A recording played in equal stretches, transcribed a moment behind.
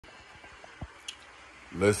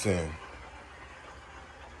Listen,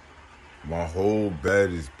 my whole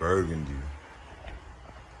bed is burgundy.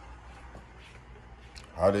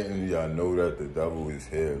 How didn't y'all know that the devil is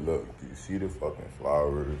here? Look, do you see the fucking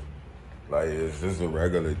flowers? Like, it's just a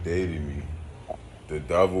regular day to me. The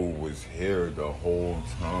devil was here the whole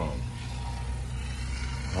time.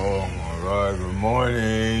 Oh my God, good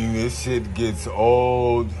morning. This shit gets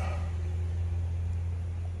old.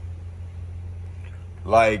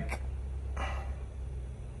 Like,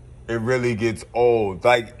 it really gets old.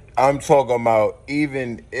 Like, I'm talking about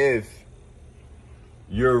even if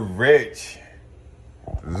you're rich,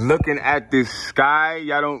 looking at this sky,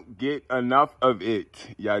 y'all don't get enough of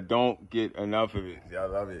it. Y'all don't get enough of it. Y'all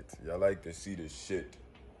love it. Y'all like to see this shit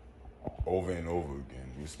over and over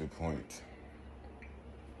again. What's the point?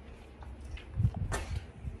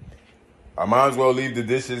 I might as well leave the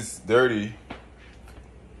dishes dirty.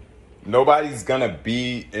 Nobody's gonna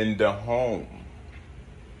be in the home.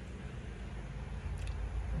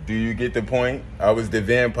 Do you get the point? I was the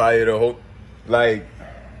vampire the whole... Like,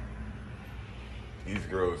 these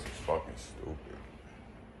girls is fucking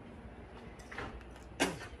stupid.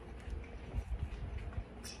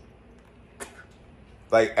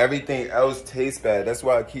 Like, everything else tastes bad. That's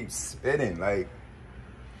why I keep spitting. Like,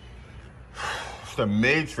 it's the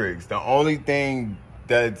Matrix. The only thing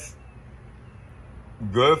that's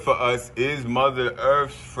good for us is Mother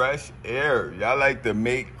Earth's fresh air. Y'all like to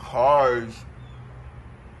make cars.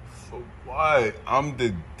 For what? I'm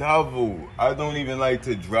the devil. I don't even like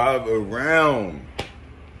to drive around.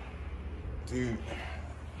 Dude.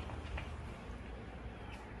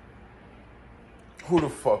 Who the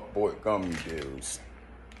fuck bought gummy bears?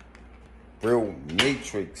 Real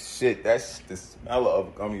Matrix shit. That's the smell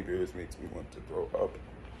of gummy bears makes me want to throw up.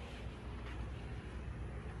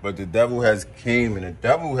 But the devil has came,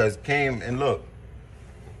 and look.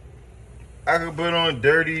 I could put on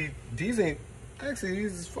dirty. These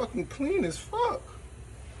is fucking clean as fuck.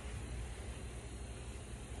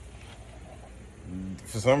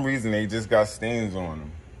 For some reason, they just got stains on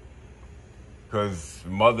them. Because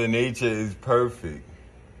Mother Nature is perfect.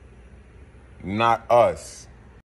 Not us.